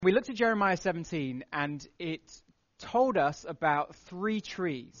We looked at Jeremiah 17, and it told us about 3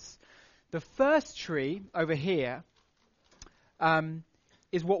 trees. The first tree over here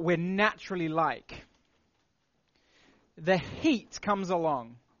is what we're naturally like. The heat comes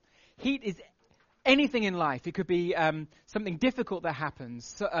along. Heat is anything in life. It could be something difficult that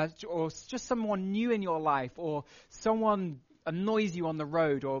happens, or just someone new in your life, or someone annoys you on the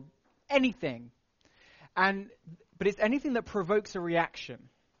road, or anything. But it's anything that provokes a reaction.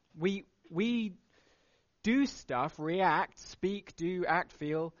 We do stuff, react, speak, do, act,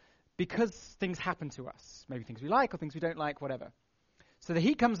 feel, because things happen to us. Maybe things we like or things we don't like, whatever. So the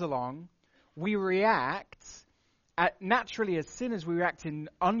heat comes along, we react. Naturally, as sinners, we react in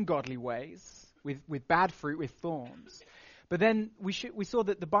ungodly ways, with bad fruit, with thorns. But then we saw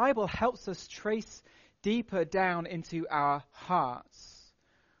that the Bible helps us trace deeper down into our hearts.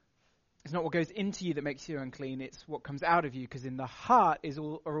 It's not what goes into you that makes you unclean, it's what comes out of you, because in the heart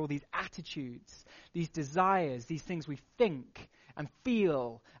are all these attitudes, these desires, these things we think and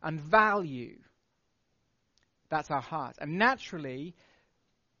feel and value. That's our heart. And naturally,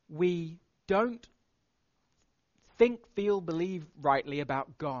 we don't think, feel, believe rightly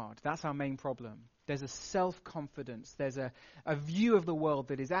about God. That's our main problem. There's a self-confidence. There's a view of the world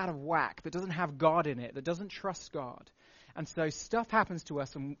that is out of whack, that doesn't have God in it, that doesn't trust God. And so stuff happens to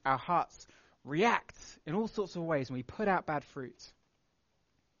us and our hearts react in all sorts of ways and we put out bad fruit.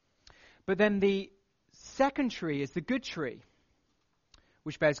 But then the second tree is the good tree,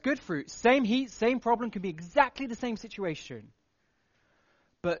 which bears good fruit. Same heat, same problem, can be exactly the same situation.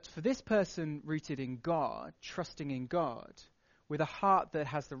 But for this person rooted in God, trusting in God, with a heart that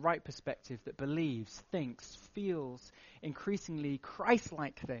has the right perspective, that believes, thinks, feels increasingly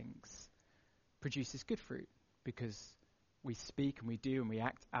Christ-like things, produces good fruit, because we speak and we do and we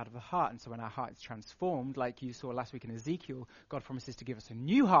act out of the heart. And so when our heart is transformed, like you saw last week in Ezekiel, God promises to give us a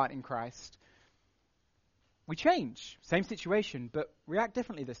new heart in Christ. We change. Same situation, but react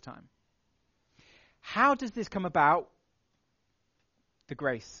differently this time. How does this come about? The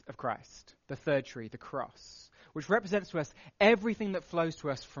grace of Christ, the third tree, the cross, which represents to us everything that flows to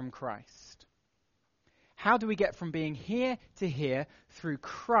us from Christ. How do we get from being here to here? Through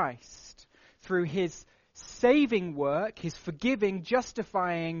Christ, through his saving work, his forgiving,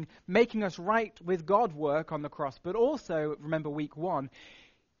 justifying, making us right with God work on the cross. But also, remember week 1,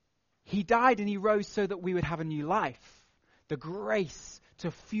 he died and he rose so that we would have a new life. The grace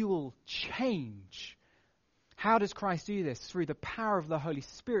to fuel change. How does Christ do this? Through the power of the Holy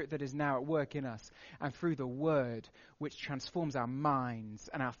Spirit that is now at work in us, and through the Word, which transforms our minds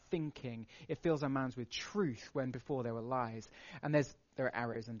and our thinking. It fills our minds with truth when before there were lies. And there are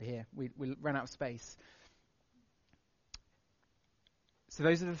arrows under here. We run out of space. So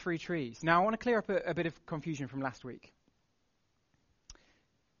those are the 3 trees. Now I want to clear up a bit of confusion from last week.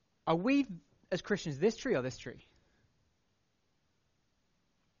 Are we, as Christians, this tree or this tree?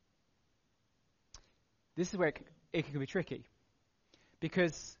 This is where it can be tricky.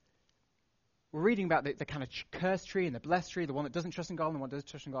 Because we're reading about the kind of cursed tree and the blessed tree, the one that doesn't trust in God and the one that does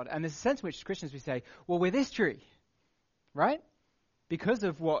trust in God. And there's a sense in which as Christians we say, well, we're this tree. Right? Because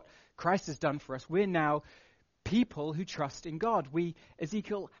of what Christ has done for us, we're now people who trust in God. We,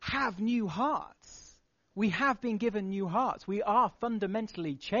 Ezekiel, have new hearts. We have been given new hearts. We are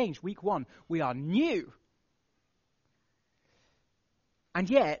fundamentally changed. Week 1, we are new. And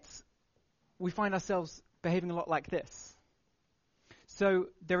yet, we find ourselves behaving a lot like this. So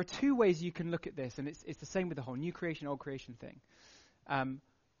there are 2 ways you can look at this, and it's the same with the whole new creation, old creation thing.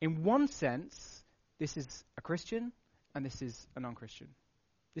 In one sense, this is a Christian, and this is a non-Christian.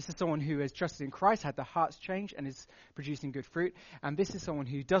 This is someone who has trusted in Christ, had their hearts changed, and is producing good fruit. And this is someone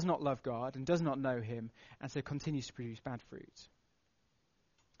who does not love God and does not know him, and so continues to produce bad fruit.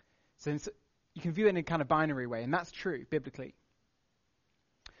 So you can view it in a kind of binary way, and that's true, biblically.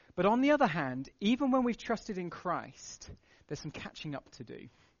 But on the other hand, even when we've trusted in Christ, there's some catching up to do.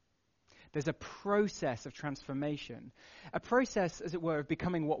 There's a process of transformation, a process, as it were, of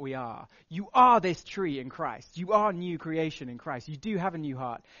becoming what we are. You are this tree in Christ. You are new creation in Christ. You do have a new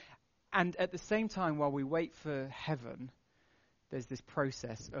heart. And at the same time, while we wait for heaven, there's this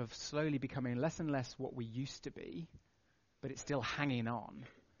process of slowly becoming less and less what we used to be, but it's still hanging on.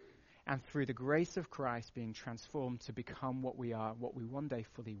 And through the grace of Christ being transformed to become what we are, what we one day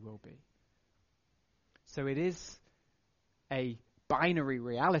fully will be. So it is a binary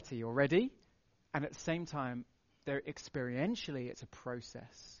reality already, and at the same time, experientially, it's a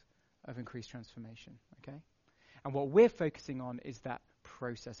process of increased transformation, okay? And what we're focusing on is that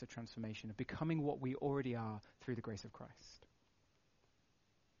process of transformation, of becoming what we already are through the grace of Christ.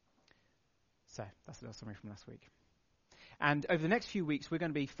 So, that's a little summary from last week. And over the next few weeks, we're going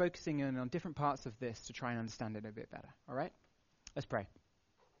to be focusing in on different parts of this to try and understand it a bit better. All right? Let's pray.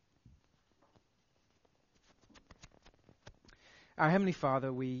 Our Heavenly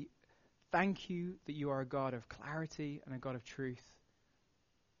Father, we thank you that you are a God of clarity and a God of truth,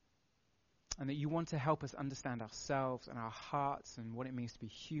 and that you want to help us understand ourselves and our hearts and what it means to be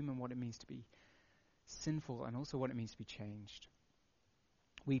human, what it means to be sinful, and also what it means to be changed.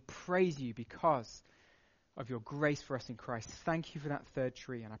 We praise you because of your grace for us in Christ. Thank you for that third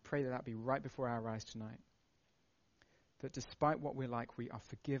tree, and I pray that that be right before our eyes tonight. That despite what we're like, we are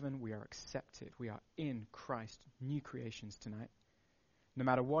forgiven, we are accepted, we are in Christ, new creations tonight. No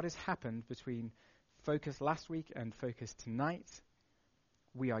matter what has happened between Focus last week and Focus tonight,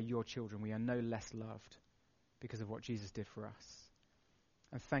 we are your children. We are no less loved because of what Jesus did for us.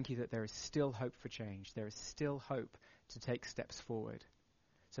 And thank you that there is still hope for change. There is still hope to take steps forward.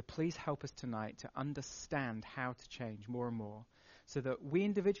 So please help us tonight to understand how to change more and more so that we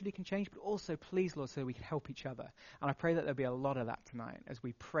individually can change, but also, please, Lord, so we can help each other. And I pray that there'll be a lot of that tonight as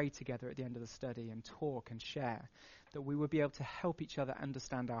we pray together at the end of the study and talk and share, that we will be able to help each other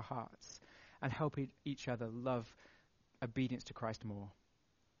understand our hearts and help each other love obedience to Christ more.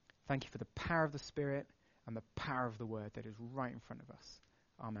 Thank you for the power of the Spirit and the power of the Word that is right in front of us.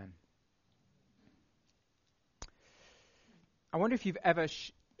 Amen. I wonder if you've ever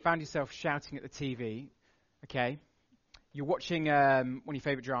found yourself shouting at the TV, okay? You're watching one of your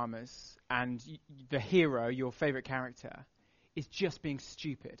favourite dramas, and the hero, your favourite character, is just being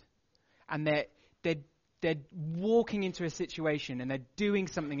stupid. And they're walking into a situation, and they're doing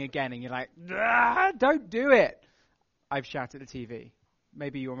something again, and you're like, don't do it! I've shouted at the TV.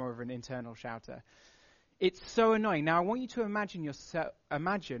 Maybe you're more of an internal shouter. It's so annoying. Now, I want you to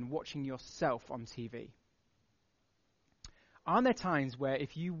imagine watching yourself on TV. Aren't there times where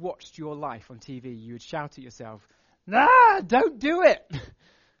if you watched your life on TV, you would shout at yourself, don't do it!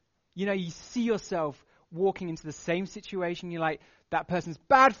 You know, you see yourself walking into the same situation, you're like, that person's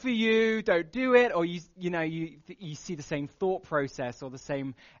bad for you, don't do it, or you see the same thought process or the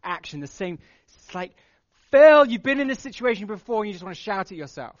same action, it's like, Phil, you've been in this situation before and you just want to shout at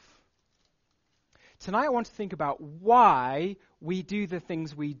yourself. Tonight I want to think about why we do the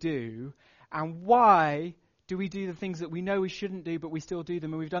things we do, and why do we do the things that we know we shouldn't do, but we still do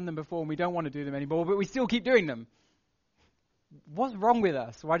them, and we've done them before and we don't want to do them anymore, but we still keep doing them. What's wrong with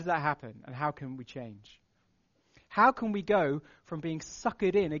us? Why does that happen? And how can we change? How can we go from being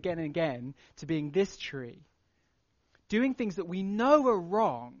suckered in again and again to being this tree? Doing things that we know are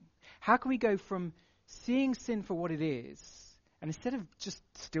wrong. How can we go from seeing sin for what it is, and instead of just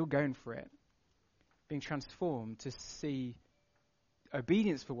still going for it, being transformed to see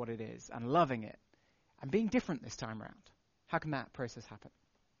obedience for what it is and loving it and being different this time around? How can that process happen?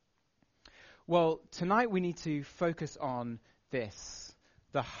 Well, tonight we need to focus on this,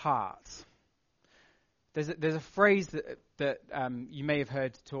 the heart. There's a phrase that you may have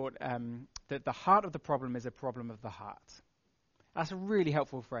heard taught, that the heart of the problem is a problem of the heart. That's a really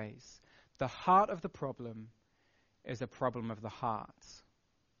helpful phrase. The heart of the problem is a problem of the heart.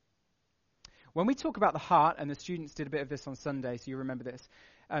 When we talk about the heart, and the students did a bit of this on Sunday, so you remember this,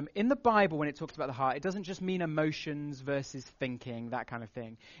 in the Bible, when it talks about the heart, it doesn't just mean emotions versus thinking, that kind of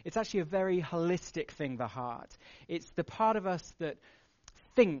thing. It's actually a very holistic thing, the heart. It's the part of us that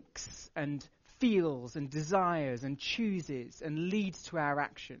thinks and feels and desires and chooses and leads to our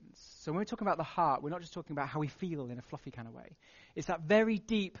actions. So when we're talking about the heart, we're not just talking about how we feel in a fluffy kind of way. It's that very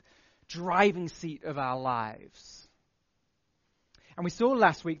deep driving seat of our lives. And we saw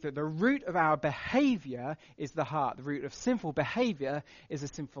last week that the root of our behavior is the heart. The root of sinful behavior is a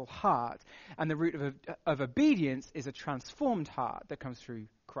sinful heart. And the root of obedience is a transformed heart that comes through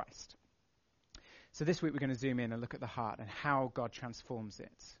Christ. So this week we're going to zoom in and look at the heart and how God transforms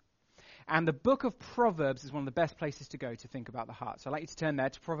it. And the book of Proverbs is one of the best places to go to think about the heart. So I'd like you to turn there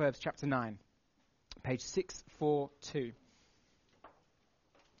to Proverbs chapter 9, page 642.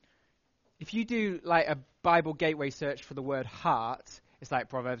 If you do like a Bible gateway search for the word heart, it's like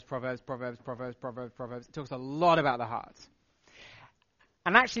Proverbs. It talks a lot about the heart.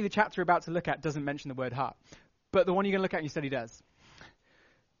 And actually the chapter we're about to look at doesn't mention the word heart. But the one you're going to look at in your study does.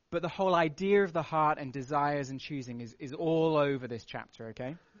 But the whole idea of the heart and desires and choosing is all over this chapter,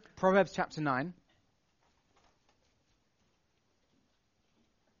 okay? Proverbs chapter 9.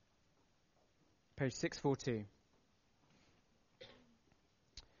 Page 642.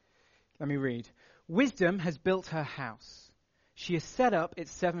 Let me read. Wisdom has built her house. She has set up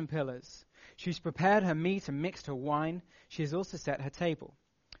its 7 pillars. She's prepared her meat and mixed her wine. She has also set her table.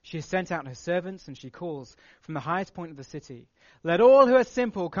 She has sent out her servants, and she calls from the highest point of the city. Let all who are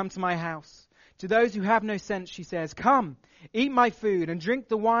simple come to my house. To those who have no sense, she says, "Come, eat my food and drink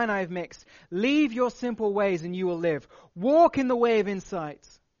the wine I have mixed. Leave your simple ways and you will live. Walk in the way of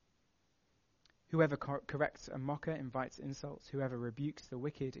insight." Whoever corrects a mocker invites insults. Whoever rebukes the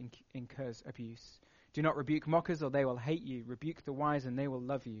wicked incurs abuse. Do not rebuke mockers or they will hate you. Rebuke the wise and they will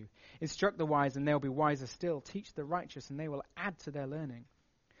love you. Instruct the wise and they will be wiser still. Teach the righteous and they will add to their learning.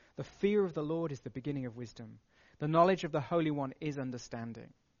 The fear of the Lord is the beginning of wisdom. The knowledge of the Holy One is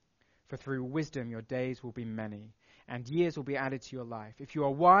understanding. For through wisdom your days will be many, and years will be added to your life. If you are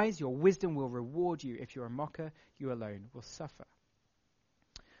wise, your wisdom will reward you. If you are a mocker, you alone will suffer.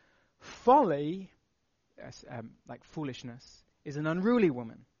 Folly, like foolishness, is an unruly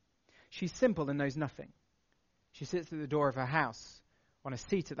woman. She's simple and knows nothing. She sits at the door of her house, on a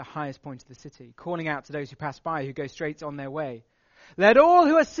seat at the highest point of the city, calling out to those who pass by, who go straight on their way. "Let all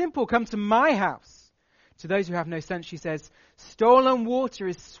who are simple come to my house." To those who have no sense, she says, "Stolen water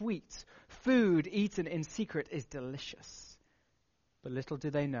is sweet. Food eaten in secret is delicious." But little do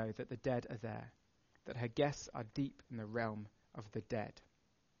they know that the dead are there, that her guests are deep in the realm of the dead.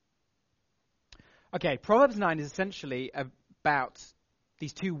 Okay, Proverbs 9 is essentially about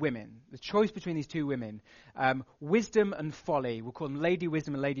these two women, the choice between these two women, wisdom and folly. We'll call them Lady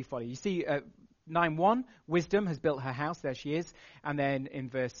Wisdom and Lady Folly. You see, 9:1, wisdom has built her house, there she is. And then in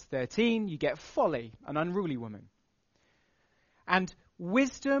verse 13, you get folly, an unruly woman. And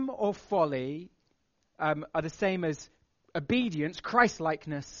wisdom or folly are the same as obedience,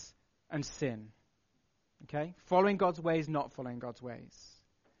 Christ-likeness, and sin. Okay? Following God's ways, not following God's ways.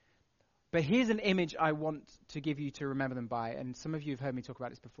 But here's an image I want to give you to remember them by, and some of you have heard me talk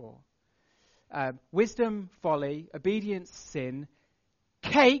about this before. Wisdom, folly, obedience, sin,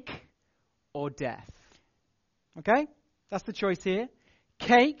 cake, or death. Okay? That's the choice here.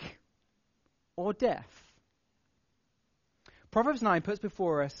 Cake or death. Proverbs 9 puts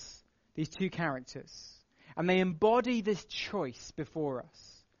before us these two characters, and they embody this choice before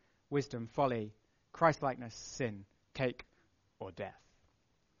us. Wisdom, folly, Christ-likeness, sin, cake, or death.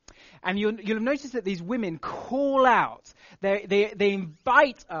 And you'll have noticed that these women call out. They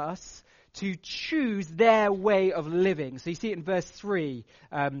invite us to choose their way of living. So you see it in verse 3.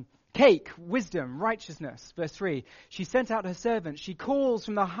 Cake, wisdom, righteousness. Verse 3. She sent out her servants. She calls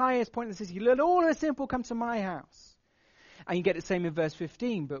from the highest point of the city. "Let all who are simple come to my house." And you get the same in verse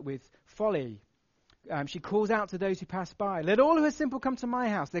 15, but with folly. She calls out to those who pass by. "Let all who are simple come to my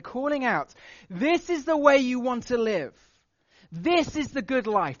house." They're calling out, this is the way you want to live. This is the good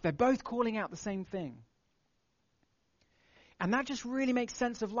life. They're both calling out the same thing. And that just really makes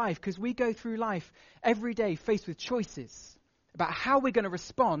sense of life, because we go through life every day faced with choices about how we're going to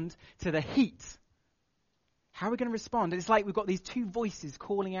respond to the heat. How are we going to respond? And it's like we've got these two voices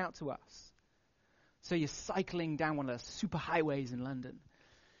calling out to us. So you're cycling down one of the super highways in London,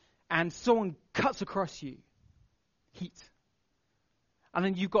 and someone cuts across you. Heat. And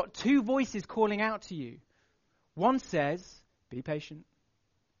then you've got two voices calling out to you. One says, be patient.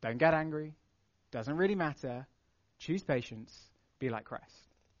 Don't get angry. Doesn't really matter. Choose patience. Be like Christ.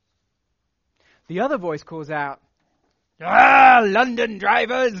 The other voice calls out, London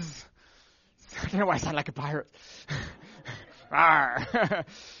drivers! I don't know why I sound like a pirate. But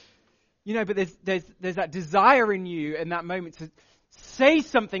there's that desire in you in that moment to say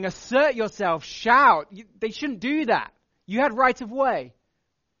something, assert yourself, shout. They shouldn't do that. You had right of way.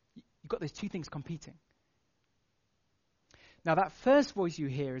 You've got those two things competing. Now, that first voice you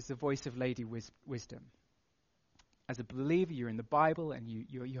hear is the voice of Lady Wisdom. As a believer, you're in the Bible and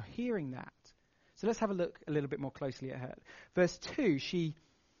you're hearing that. So let's have a look a little bit more closely at her. Verse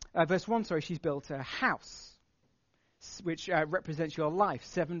 1, she's built a house, which represents your life.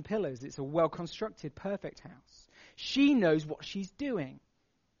 7 pillars. It's a well-constructed, perfect house. She knows what she's doing.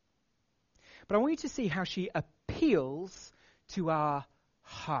 But I want you to see how she appeals to our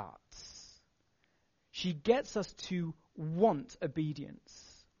hearts. She gets us to want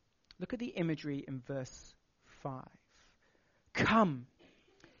obedience. Look at the imagery in verse 5. Come,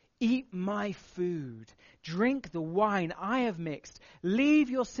 eat my food, drink the wine I have mixed, leave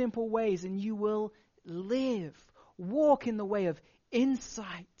your simple ways and you will live. Walk in the way of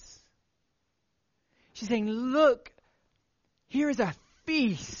insight. She's saying, look, here is a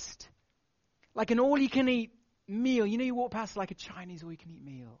feast, like an all-you-can-eat meal. You know, you walk past like a Chinese all-you-can-eat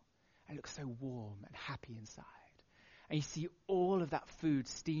meal, and it looks so warm and happy inside. And you see all of that food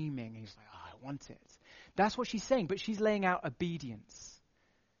steaming, and you're like, oh, I want it. That's what she's saying, but she's laying out obedience,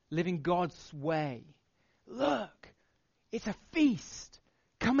 living God's way. Look, it's a feast.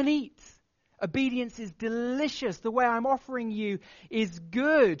 Come and eat. Obedience is delicious. The way I'm offering you is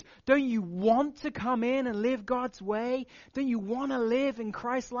good. Don't you want to come in and live God's way? Don't you want to live in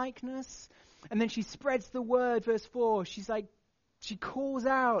Christ-likeness? And then she spreads the word, verse 4. She calls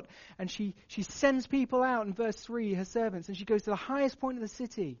out and she sends people out in verse 3, her servants, and she goes to the highest point of the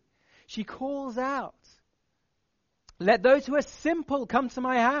city. She calls out, let those who are simple come to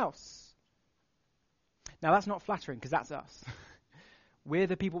my house. Now that's not flattering because that's us. We're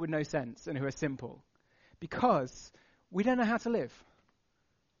the people with no sense and who are simple because we don't know how to live.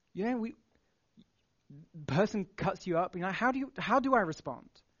 Person cuts you up, how do I respond?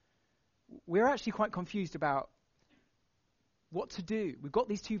 We're actually quite confused about what to do. We've got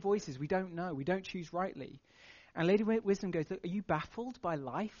these two voices. We don't know. We don't choose rightly. And Lady Wisdom goes, look, are you baffled by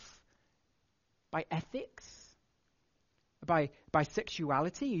life? By ethics? By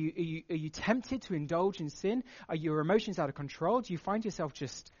sexuality? Are you tempted to indulge in sin? Are your emotions out of control? Do you find yourself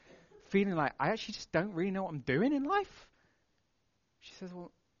just feeling like, I actually just don't really know what I'm doing in life? She says,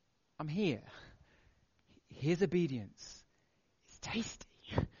 well, I'm here. Here's obedience. It's tasty.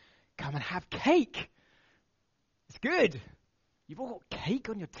 Come and have cake. It's good. You've all got cake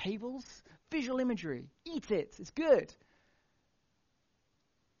on your tables. Visual imagery. Eat it. It's good.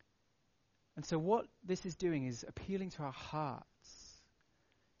 And so what this is doing is appealing to our hearts.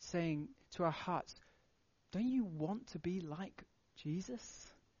 Saying to our hearts, don't you want to be like Jesus?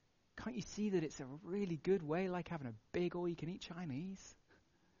 Can't you see that it's a really good way, like having a big all-you-can-eat Chinese?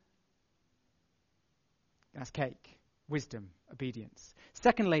 That's cake. Wisdom. Obedience.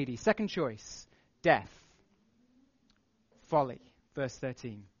 Second lady, second choice. Death. Folly. Verse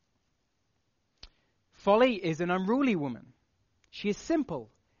 13. Folly is an unruly woman. She is simple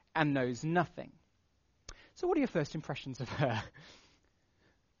and knows nothing. So what are your first impressions of her?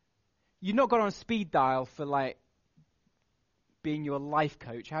 You've not got on a speed dial for being your life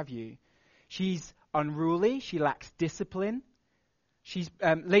coach, have you? She's unruly. She lacks discipline. She's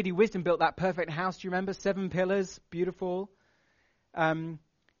Lady Wisdom built that perfect house. Do you remember? 7 pillars, beautiful. But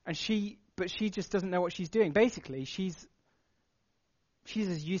she just doesn't know what she's doing. Basically, she's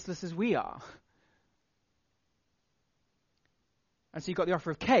as useless as we are. And so you've got the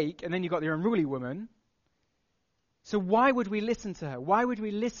offer of cake, and then you've got the unruly woman. So why would we listen to her? Why would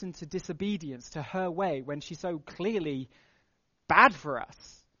we listen to disobedience to her way when she's so clearly bad for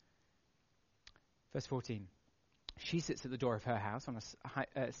us? Verse 14. She sits at the door of her house on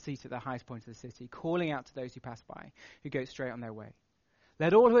a seat at the highest point of the city, calling out to those who pass by, who go straight on their way.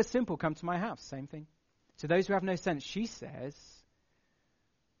 Let all who are simple come to my house. Same thing. To those who have no sense, she says,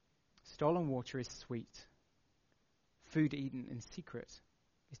 stolen water is sweet. Food eaten in secret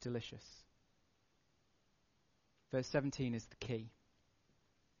is delicious. Verse 17 is the key.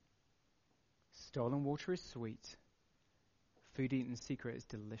 Stolen water is sweet. Food eaten in secret is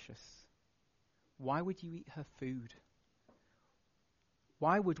delicious. Why would you eat her food?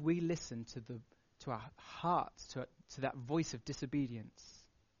 Why would we listen to our hearts, to that voice of disobedience?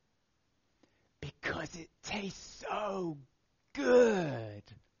 Because it tastes so good.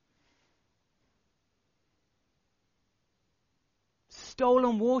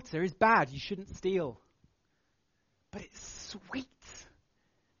 Stolen water is bad. You shouldn't steal. But it's sweet.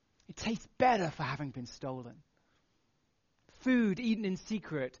 It tastes better for having been stolen. Food eaten in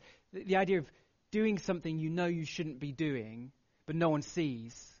secret. The idea of doing something you know you shouldn't be doing, but no one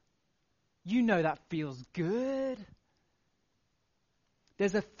sees. You know that feels good.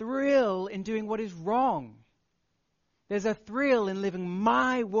 There's a thrill in doing what is wrong. There's a thrill in living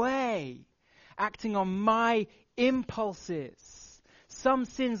my way, acting on my impulses. Some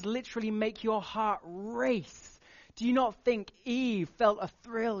sins literally make your heart race. Do you not think Eve felt a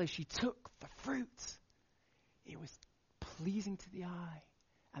thrill as she took the fruit? It was pleasing to the eye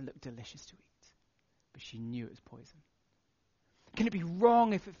and looked delicious to eat. But she knew it was poison. Can it be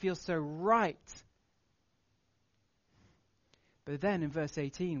wrong if it feels so right? But then in verse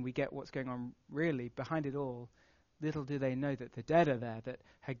 18 we get what's going on really behind it all. Little do they know that the dead are there, that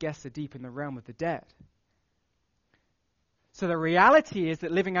her guests are deep in the realm of the dead. So the reality is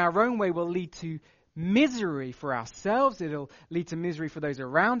that living our own way will lead to misery for ourselves. It'll lead to misery for those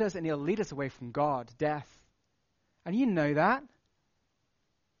around us, and it'll lead us away from God, death. And you know that.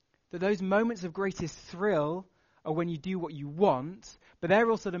 That those moments of greatest thrill are when you do what you want, but they're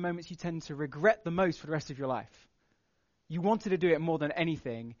also the moments you tend to regret the most for the rest of your life. You wanted to do it more than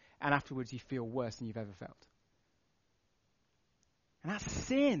anything, and afterwards you feel worse than you've ever felt. And that's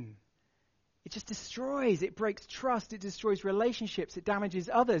sin. It just destroys. It breaks trust. It destroys relationships. It damages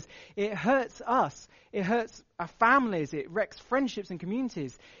others. It hurts us. It hurts our families. It wrecks friendships and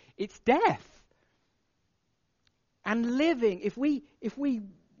communities. It's death. And living, if we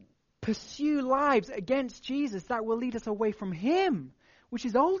pursue lives against Jesus, that will lead us away from him, which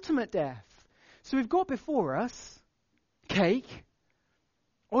is ultimate death. So we've got before us cake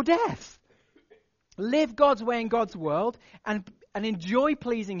or death. Live God's way in God's world and enjoy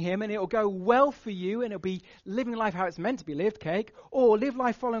pleasing him, and it'll go well for you, and it'll be living life how it's meant to be lived, cake. Or live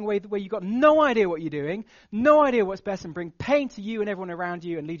life following a way where you've got no idea what you're doing, no idea what's best, and bring pain to you and everyone around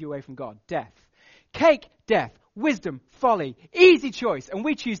you and lead you away from God. Death. Cake, death. Wisdom, folly. Easy choice. And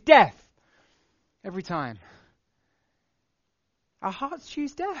we choose death every time. Our hearts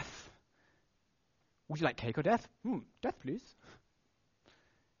choose death. Would you like cake or death? Death, please.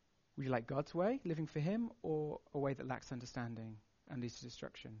 Would you like God's way, living for him, or a way that lacks understanding and leads to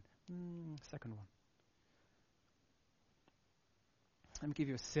destruction? Second one. Let me give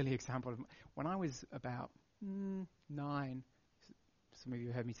you a silly example. When I was about 9, some of you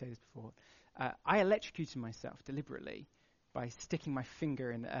have heard me say this before, I electrocuted myself deliberately by sticking my finger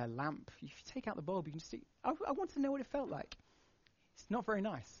in a lamp. If you take out the bulb, you can stick. I wanted to know what it felt like. It's not very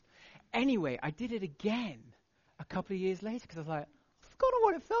nice. Anyway, I did it again a couple of years later because I was like, I've forgotten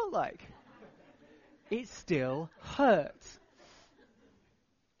what it felt like. It still hurt.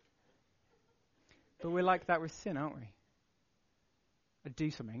 But we're like that with sin, aren't we? I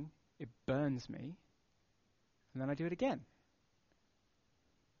do something, it burns me, and then I do it again.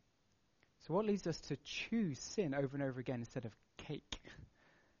 So what leads us to choose sin over and over again instead of cake?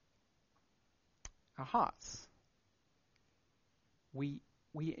 Our hearts. We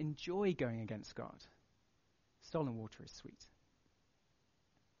enjoy going against God. Stolen water is sweet.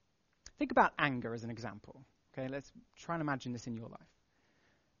 Think about anger as an example. Okay, let's try and imagine this in your life.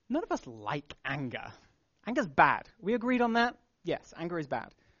 None of us like anger. Anger's bad. We agreed on that? Yes, anger is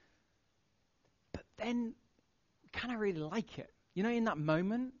bad. But then, we kind of really like it. You know, in that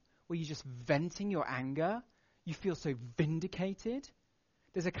moment where you're just venting your anger, you feel so vindicated.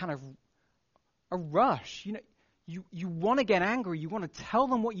 There's a kind of a rush. You know, you want to get angry. You want to tell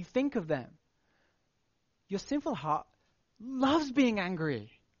them what you think of them. Your sinful heart loves being angry,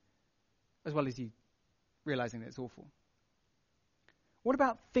 as well as you realizing that it's awful. What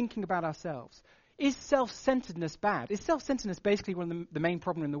about thinking about ourselves? Is self-centeredness bad? Is self-centeredness basically one of the main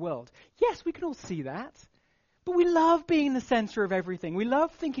problem in the world? Yes, we can all see that. But we love being the center of everything. We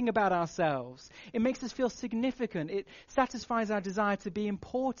love thinking about ourselves. It makes us feel significant. It satisfies our desire to be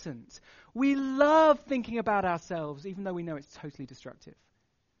important. We love thinking about ourselves, even though we know it's totally destructive.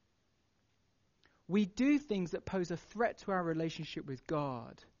 We do things that pose a threat to our relationship with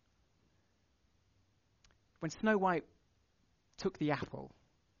God. When Snow White took the apple,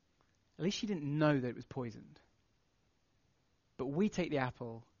 at least she didn't know that it was poisoned. But we take the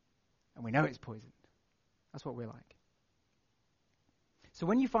apple and we know it's poisoned. That's what we're like. So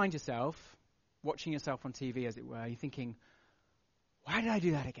when you find yourself watching yourself on TV, as it were, you're thinking, why did I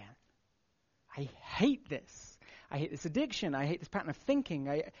do that again? I hate this. I hate this addiction. I hate this pattern of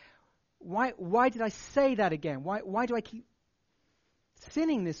thinking. Why did I say that again? Why do I keep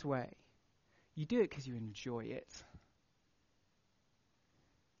sinning this way? You do it because you enjoy it.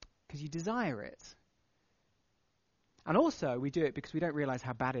 Because you desire it. And also, we do it because we don't realize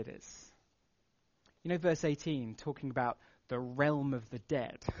how bad it is. You know, verse 18, talking about the realm of the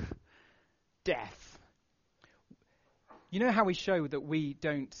dead. Death. You know how we show that we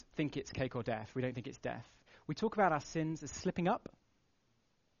don't think it's cake or death? We don't think it's death. We talk about our sins as slipping up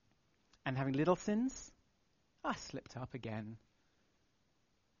and having little sins. I slipped up again.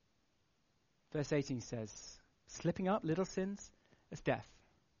 Verse 18 says, slipping up, little sins, it's death.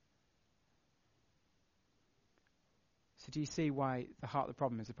 So do you see why the heart of the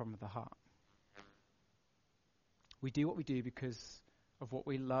problem is the problem of the heart? We do what we do because of what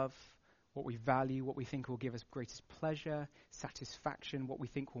we love, what we value, what we think will give us greatest pleasure, satisfaction, what we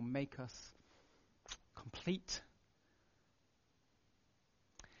think will make us complete.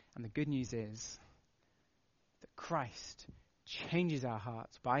 And the good news is that Christ changes our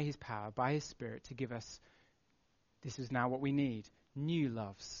hearts by his power, by his Spirit, to give us, this is now what we need, new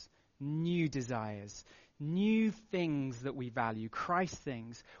loves, new desires, new things that we value, Christ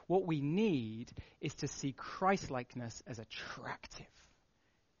things. What we need is to see Christ-likeness as attractive,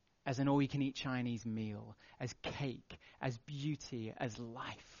 as an all-you-can-eat Chinese meal, as cake, as beauty, as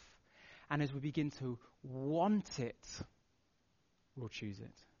life. And as we begin to want it, we'll choose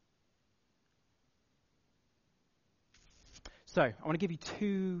it. So, I want to give you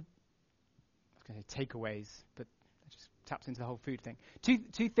two, I was going to say takeaways, but that just taps into the whole food thing.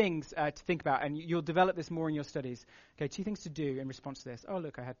 Two things to think about, and you'll develop this more in your studies. Okay, two things to do in response to this. Oh,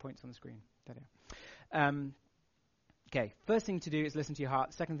 look, I had points on the screen. There they are. Okay, first thing to do is listen to your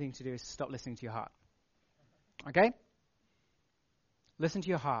heart. Second thing to do is stop listening to your heart. Okay? Listen to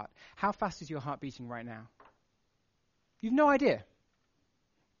your heart. How fast is your heart beating right now? You've no idea.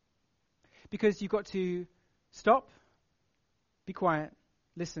 Because you've got to stop, be quiet,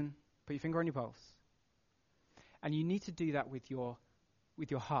 listen, put your finger on your pulse, And you need to do that with your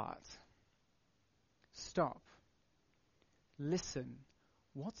heart. Stop. Listen.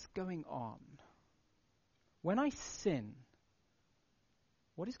 What's going on? When I sin,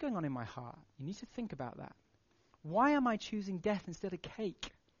 what is going on in my heart? You need to think about that. Why am I choosing death instead of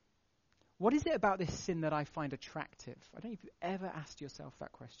cake? What is it about this sin that I find attractive? I don't know if you've ever asked yourself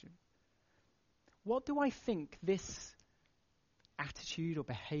that question. What do I think this attitude or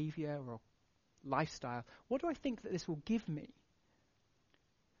behavior or lifestyle, what do I think that this will give me?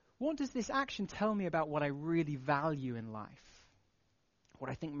 What does this action tell me about what I really value in life? What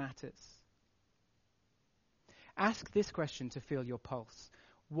I think matters? Ask this question to feel your pulse.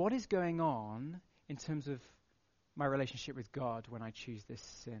 What is going on in terms of my relationship with God when I choose this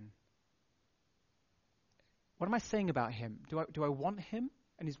sin? What am I saying about him? Do I want him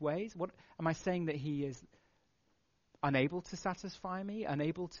and his ways? What am I saying, that he is unable to satisfy me,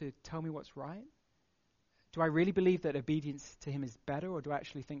 unable to tell me what's right? Do I really believe that obedience to him is better, or do I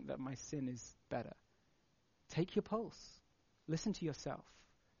actually think that my sin is better? Take your pulse. Listen to yourself.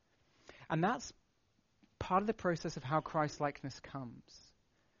 And that's part of the process of how Christ-likeness comes.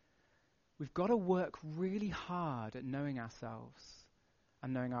 We've got to work really hard at knowing ourselves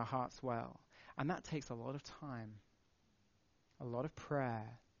and knowing our hearts well. And that takes a lot of time, a lot of prayer,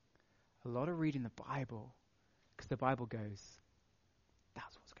 a lot of reading the Bible, because the Bible goes,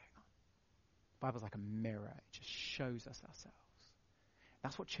 that's what's going on. The Bible's like a mirror. It just shows us ourselves.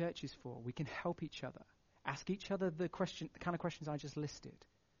 That's what church is for. We can help each other. Ask each other the kind of questions I just listed.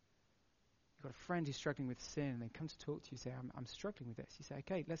 You've got a friend who's struggling with sin, and they come to talk to you, say, I'm struggling with this. You say,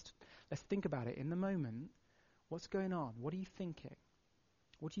 okay, let's think about it in the moment. What's going on? What are you thinking?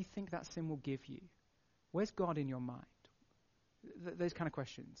 What do you think that sin will give you? Where's God in your mind? Those kind of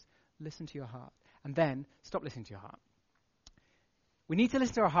questions. Listen to your heart. And then stop listening to your heart. We need to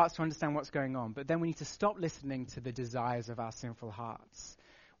listen to our hearts to understand what's going on, but then we need to stop listening to the desires of our sinful hearts,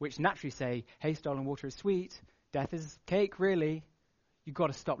 which naturally say, hey, stolen water is sweet, death is cake, really. You've got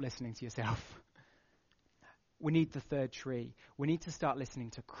to stop listening to yourself. We need the third tree. We need to start listening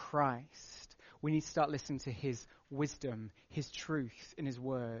to Christ. We need to start listening to his wisdom, his truth in his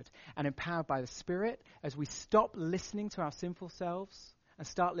word. And empowered by the Spirit, as we stop listening to our sinful selves and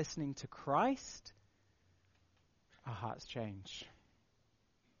start listening to Christ, our hearts change.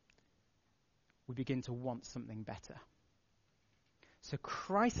 We begin to want something better. So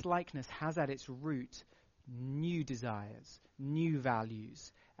Christ-likeness has at its root new desires, new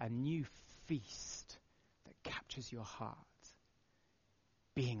values, a new feast that captures your heart,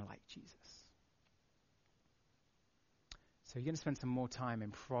 being like Jesus. So you're going to spend some more time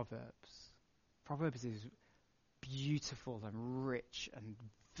in Proverbs. Proverbs is beautiful and rich and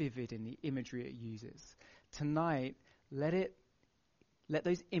vivid in the imagery it uses. Tonight, let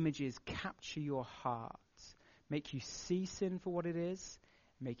those images capture your heart, make you see sin for what it is,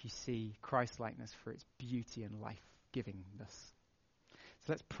 make you see Christ-likeness for its beauty and life-givingness. So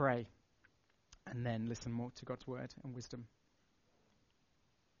let's pray and then listen more to God's word and wisdom.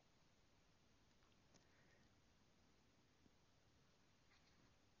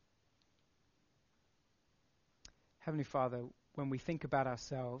 Heavenly Father, when we think about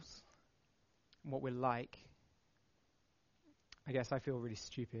ourselves and what we're like, I guess I feel really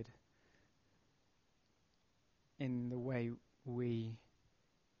stupid in the way we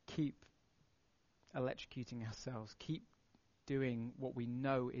keep electrocuting ourselves, keep doing what we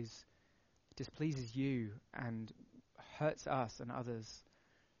know displeases you and hurts us and others.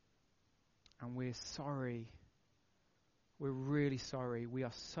 And we're sorry. We're really sorry. We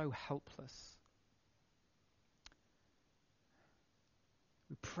are so helpless.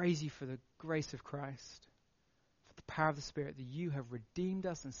 We praise you for the grace of Christ, for the power of the Spirit, that you have redeemed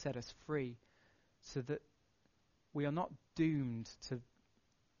us and set us free so that we are not doomed to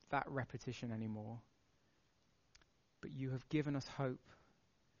that repetition anymore, but you have given us hope.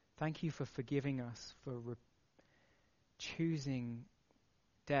 Thank you for forgiving us, for choosing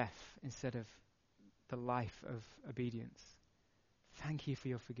death instead of the life of obedience. Thank you for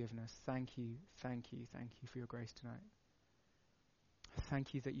your forgiveness. Thank you for your grace tonight.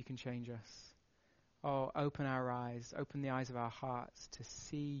 Thank you that you can change us. Oh, open our eyes, open the eyes of our hearts to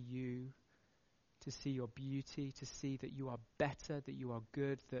see you, to see your beauty, to see that you are better, that you are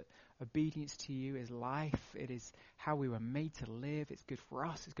good, that obedience to you is life. It is how we were made to live. It's good for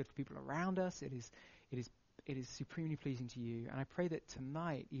us. It's good for people around us. It is supremely pleasing to you. And I pray that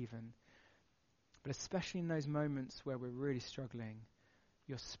tonight even, but especially in those moments where we're really struggling,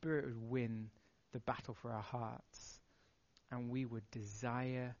 your Spirit would win the battle for our hearts, and we would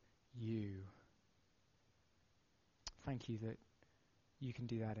desire you. Thank you that you can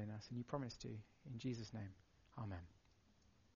do that in us, and you promise to. In Jesus' name, Amen.